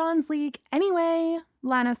out of John's league anyway,"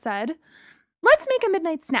 Lana said. "Let's make a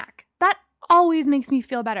midnight snack. That always makes me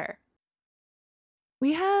feel better."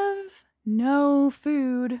 "We have no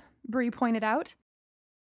food," Bree pointed out.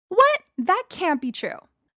 "What? That can't be true."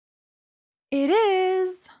 "It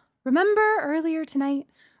is. Remember earlier tonight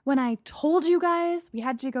when I told you guys we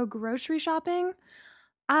had to go grocery shopping?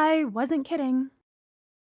 I wasn't kidding."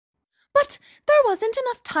 "But there wasn't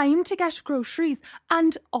enough time to get groceries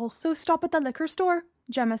and also stop at the liquor store,"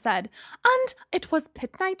 Gemma said. "And it was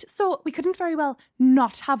pit night, so we couldn't very well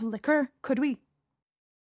not have liquor, could we?"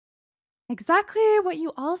 "Exactly what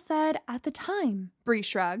you all said at the time," Bree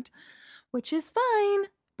shrugged. "Which is fine,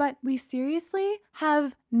 but we seriously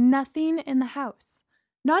have nothing in the house.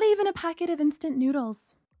 Not even a packet of instant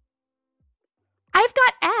noodles." "I've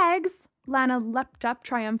got eggs," Lana leapt up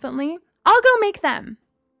triumphantly. "I'll go make them."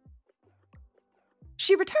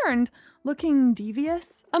 She returned, looking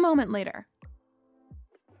devious, a moment later.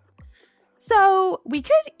 So, we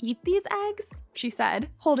could eat these eggs, she said,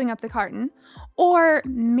 holding up the carton. Or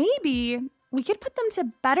maybe we could put them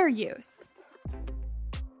to better use.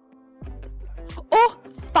 Oh,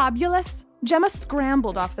 fabulous! Gemma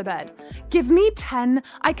scrambled off the bed. Give me 10.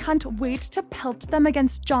 I can't wait to pelt them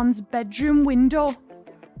against John's bedroom window.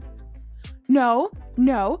 No,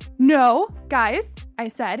 guys, I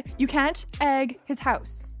said. You can't egg his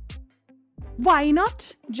house. Why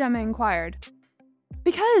not? Gemma inquired.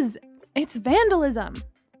 Because it's vandalism.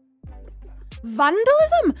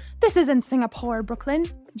 Vandalism? This isn't Singapore, Brooklyn,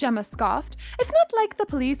 Gemma scoffed. It's not like the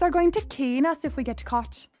police are going to cane us if we get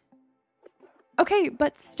caught. Okay,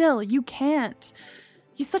 but still, you can't.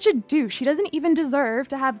 He's such a douche. He doesn't even deserve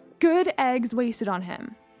to have good eggs wasted on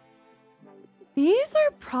him. These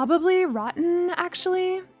are probably rotten,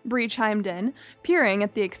 actually, Bree chimed in, peering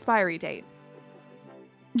at the expiry date.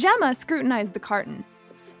 Gemma scrutinized the carton.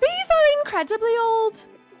 These are incredibly old.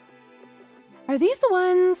 Are these the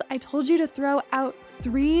ones I told you to throw out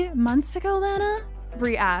 3 months ago, Lana?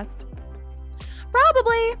 Bree asked.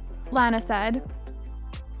 Probably, Lana said.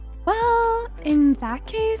 Well, in that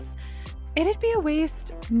case, it'd be a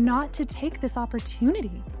waste not to take this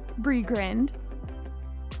opportunity, Bree grinned.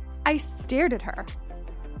 I stared at her.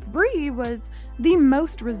 Bree was the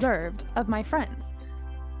most reserved of my friends.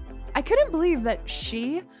 I couldn't believe that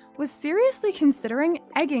she was seriously considering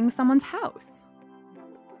egging someone's house.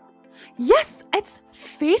 Yes, it's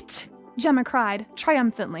fate, Gemma cried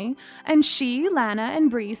triumphantly, and she, Lana,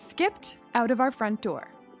 and Bree skipped out of our front door.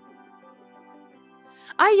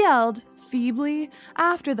 I yelled feebly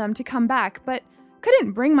after them to come back, but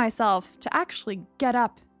couldn't bring myself to actually get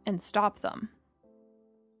up and stop them.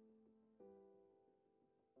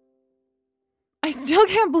 I still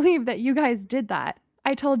can't believe that you guys did that,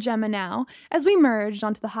 I told Gemma now, as we merged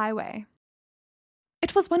onto the highway.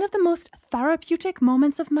 It was one of the most therapeutic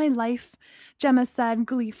moments of my life, Gemma said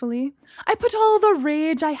gleefully. I put all the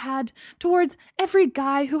rage I had towards every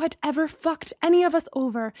guy who had ever fucked any of us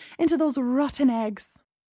over into those rotten eggs.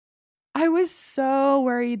 I was so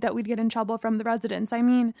worried that we'd get in trouble from the residents. I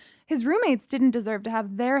mean, his roommates didn't deserve to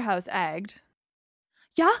have their house egged.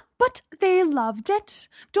 Yeah, but they loved it.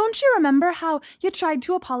 Don't you remember how you tried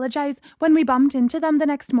to apologize when we bumped into them the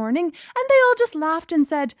next morning, and they all just laughed and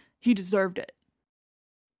said, he deserved it?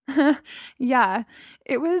 Yeah,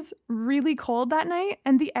 it was really cold that night,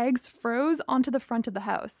 and the eggs froze onto the front of the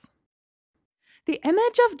house. The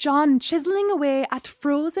image of John chiseling away at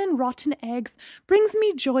frozen, rotten eggs brings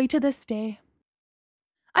me joy to this day.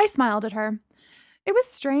 I smiled at her. It was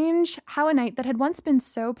strange how a night that had once been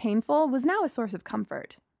so painful was now a source of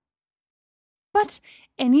comfort. But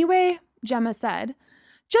anyway, Gemma said,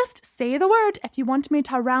 just say the word if you want me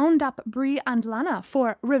to round up Bree and Lana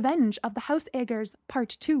for Revenge of the House Eggers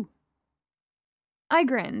Part 2. I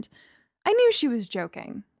grinned. I knew she was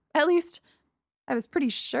joking. At least, I was pretty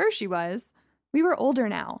sure she was. We were older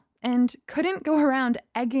now, and couldn't go around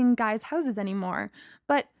egging guys' houses anymore,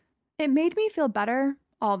 but it made me feel better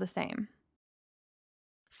all the same.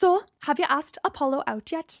 So, have you asked Apollo out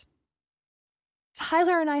yet?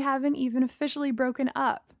 Tyler and I haven't even officially broken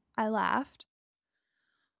up, I laughed.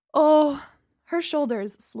 Oh, her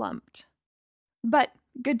shoulders slumped. But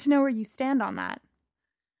good to know where you stand on that.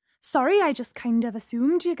 Sorry, I just kind of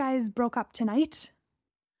assumed you guys broke up tonight.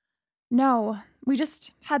 No, we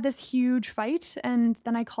just had this huge fight, and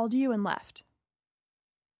then I called you and left.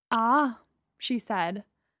 Ah, she said.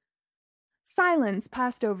 Silence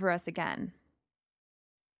passed over us again.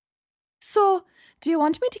 So, do you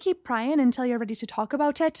want me to keep prying until you're ready to talk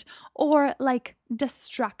about it? Or,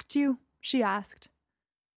 distract you? She asked.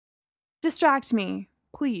 Distract me,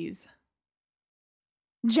 please.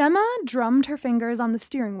 Gemma drummed her fingers on the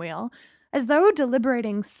steering wheel, as though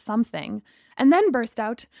deliberating something, and then burst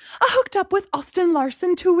out, I hooked up with Austin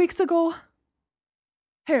Larson 2 weeks ago.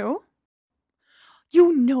 Who?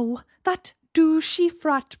 You know, that douchey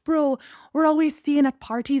frat bro we're always seeing at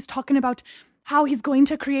parties talking about how he's going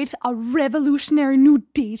to create a revolutionary new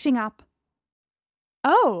dating app.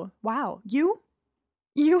 Oh, wow, you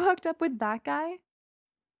hooked up with that guy?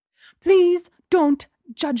 Please don't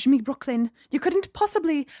judge me, Brooklyn. You couldn't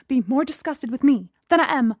possibly be more disgusted with me than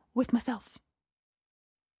I am with myself.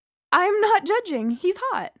 I'm not judging. He's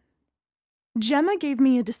hot. Gemma gave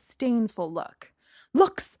me a disdainful look.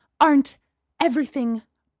 Looks aren't everything,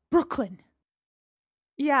 Brooklyn.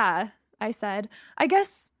 Yeah, I said. I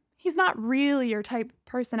guess he's not really your type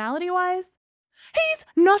personality-wise. He's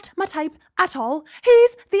not my type at all.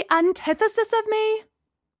 He's the antithesis of me.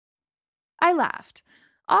 I laughed.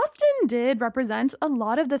 Austin did represent a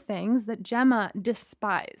lot of the things that Gemma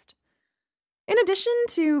despised. In addition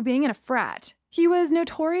to being in a frat, he was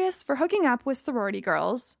notorious for hooking up with sorority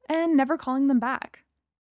girls and never calling them back.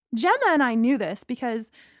 Gemma and I knew this because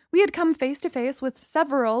we had come face to face with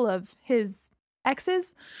several of his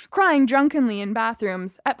exes crying drunkenly in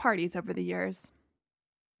bathrooms at parties over the years.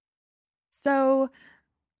 So,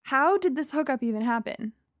 how did this hookup even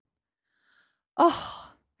happen?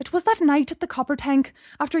 Oh, it was that night at the Copper Tank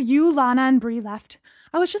after you, Lana, and Bree left.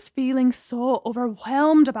 I was just feeling so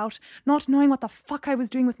overwhelmed about not knowing what the fuck I was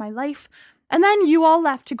doing with my life. And then you all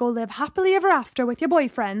left to go live happily ever after with your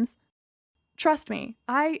boyfriends. Trust me,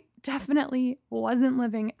 I definitely wasn't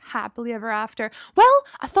living happily ever after. Well,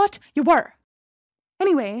 I thought you were.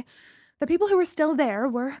 Anyway, the people who were still there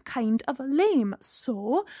were kind of lame,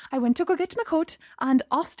 so I went to go get my coat, and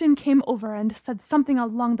Austin came over and said something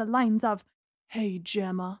along the lines of, "Hey,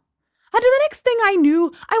 Gemma." And the next thing I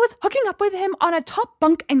knew, I was hooking up with him on a top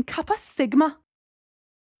bunk in Kappa Sigma.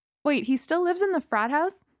 Wait, he still lives in the frat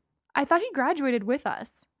house? I thought he graduated with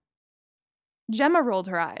us. Gemma rolled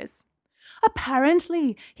her eyes.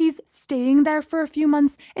 Apparently, he's staying there for a few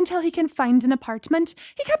months until he can find an apartment.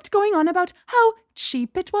 He kept going on about how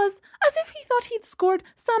cheap it was, as if he thought he'd scored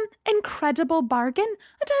some incredible bargain.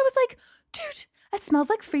 And I was like, dude, it smells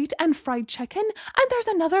like feet and fried chicken, and there's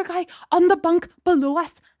another guy on the bunk below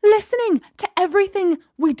us listening to everything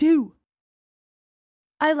we do.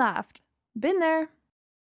 I laughed. Been there.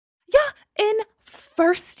 Yeah, in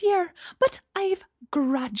first year, but I've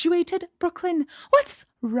graduated, Brooklyn. What's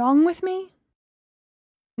wrong with me?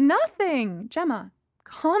 Nothing, Gemma.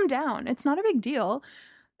 Calm down. It's not a big deal.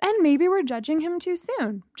 And maybe we're judging him too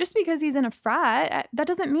soon. Just because he's in a frat, that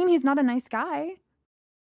doesn't mean he's not a nice guy.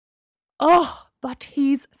 Oh, but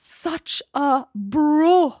he's such a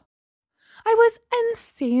bro. I was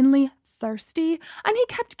insanely thirsty, and he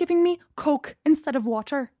kept giving me Coke instead of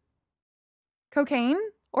water. Cocaine?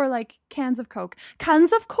 Or like cans of Coke.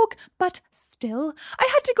 Cans of Coke, but still, I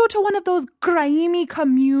had to go to one of those grimy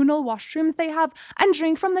communal washrooms they have and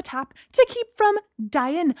drink from the tap to keep from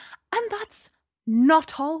dying. And that's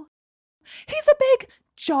not all. He's a big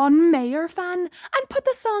John Mayer fan and put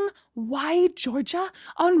the song Why Georgia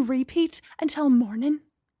on repeat until morning.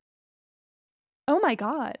 Oh my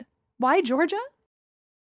God. Why Georgia?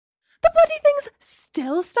 The bloody thing's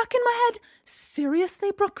still stuck in my head.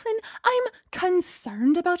 Seriously, Brooklyn, I'm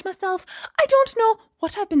concerned about myself. I don't know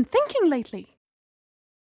what I've been thinking lately.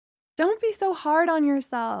 Don't be so hard on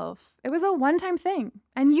yourself. It was a one-time thing,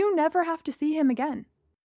 and you never have to see him again.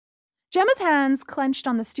 Gemma's hands clenched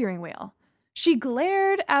on the steering wheel. She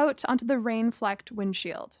glared out onto the rain-flecked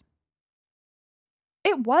windshield.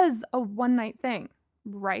 It was a one-night thing,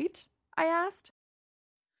 right? I asked.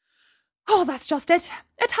 Oh, that's just it.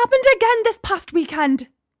 It happened again this past weekend.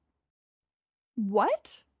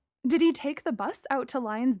 What? Did he take the bus out to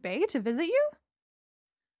Lions Bay to visit you?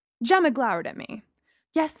 Gemma glowered at me.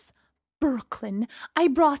 Yes, Brooklyn. I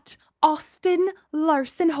brought Austin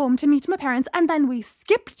Larson home to meet my parents, and then we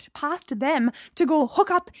skipped past them to go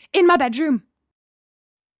hook up in my bedroom.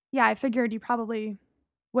 Yeah, I figured you probably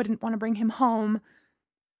wouldn't want to bring him home.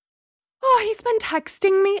 Oh, he's been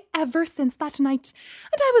texting me ever since that night.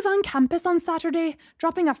 And I was on campus on Saturday,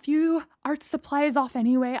 dropping a few art supplies off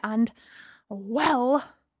anyway, and, well...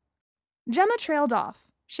 Gemma trailed off,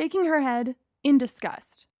 shaking her head in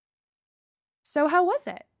disgust. So how was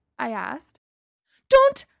it? I asked.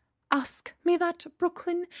 Don't ask me that,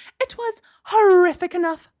 Brooklyn. It was horrific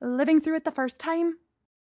enough living through it the first time.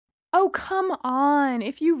 Oh, come on.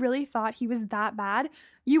 If you really thought he was that bad,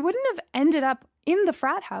 you wouldn't have ended up in the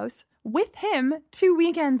frat house with him 2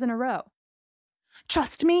 weekends in a row.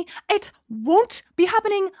 Trust me, it won't be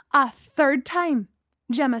happening a third time,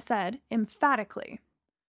 Gemma said emphatically.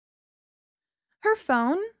 Her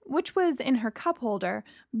phone, which was in her cup holder,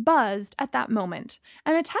 buzzed at that moment,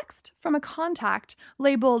 and a text from a contact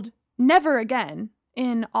labeled "Never Again"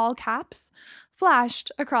 in all caps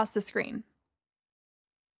flashed across the screen.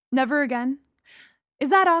 Never again? Is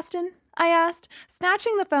that Austin? I asked,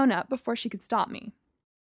 snatching the phone up before she could stop me.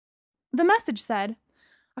 The message said,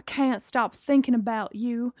 I can't stop thinking about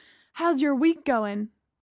you. How's your week going?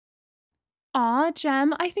 Aw,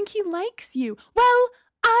 Gem, I think he likes you. Well,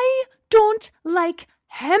 I don't like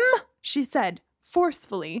him, she said,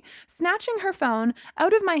 forcefully, snatching her phone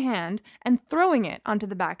out of my hand and throwing it onto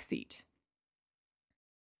the back seat.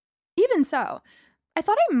 Even so, I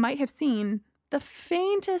thought I might have seen the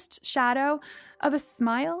faintest shadow of a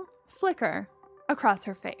smile flicker across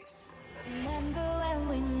her face. Remember when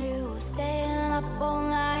we knew, staying up all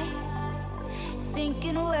night,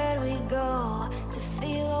 thinking where we go to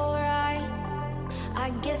feel alright. I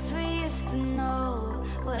guess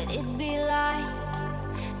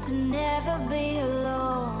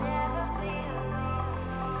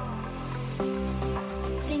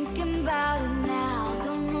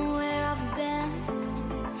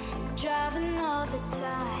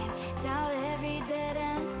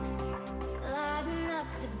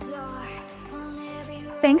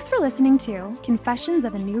Thanks for listening to Confessions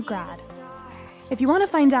of a New Grad. If you want to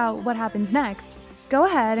find out what happens next, go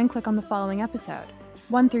ahead and click on the following episode.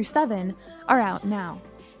 1 through 7 are out now.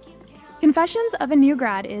 Confessions of a New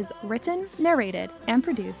Grad is written, narrated, and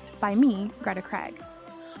produced by me, Greta Craig.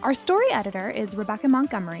 Our story editor is Rebecca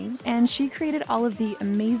Montgomery, and she created all of the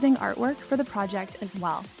amazing artwork for the project as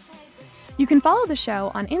well. You can follow the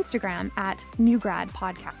show on Instagram at New Grad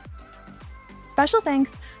Podcast. Special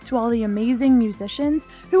thanks to all the amazing musicians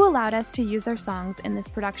who allowed us to use their songs in this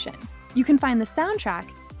production. You can find the soundtrack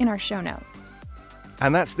in our show notes.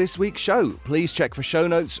 And that's this week's show. Please check for show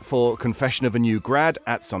notes for Confession of a New Grad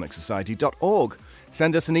at sonicsociety.org.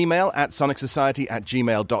 Send us an email at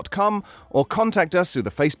sonicsociety@gmail.com or contact us through the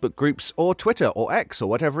Facebook groups or Twitter or X or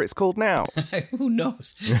whatever it's called now. Who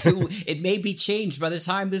knows? It may be changed by the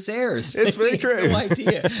time this airs. It's very true. No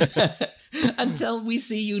idea. Until we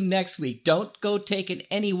see you next week, don't go taking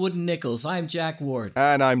any wooden nickels. I'm Jack Ward.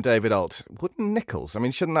 And I'm David Alt. Wooden nickels? I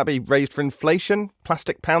mean, shouldn't that be raised for inflation?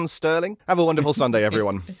 Plastic pounds sterling? Have a wonderful Sunday,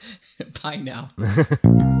 everyone. Bye now.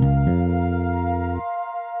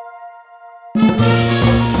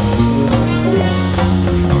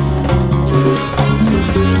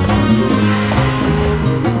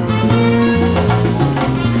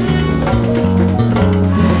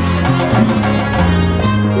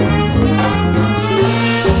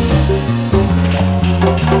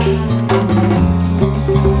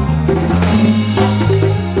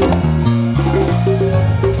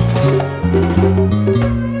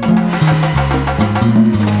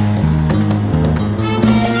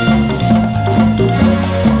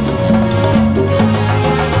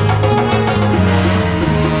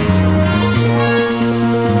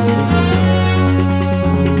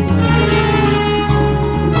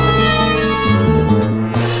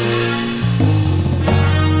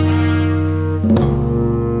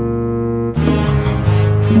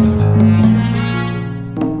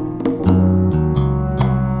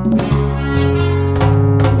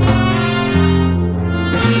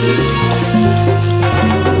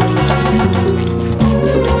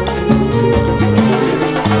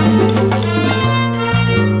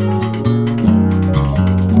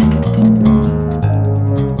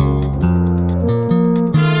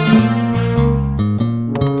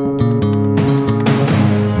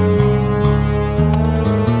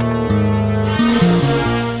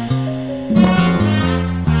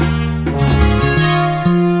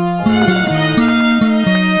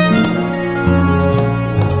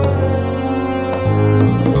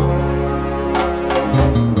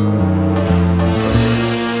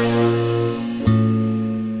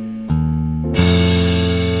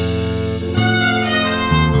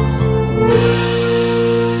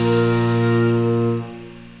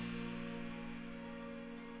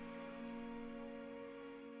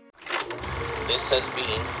 This has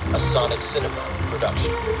been a Sonic Cinema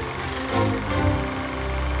production.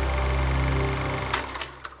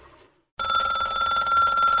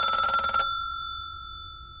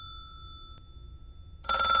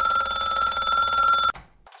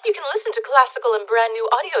 You can listen to classical and brand new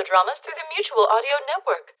audio dramas through the Mutual Audio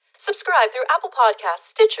Network. Subscribe through Apple Podcasts,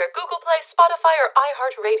 Stitcher, Google Play, Spotify, or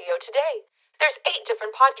iHeartRadio today. There's 8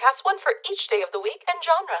 different podcasts, one for each day of the week and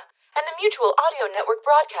genre, and the Mutual Audio Network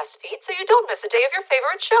broadcast feed so you don't miss a day of your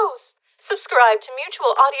favorite shows. Subscribe to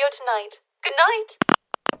Mutual Audio tonight. Good night.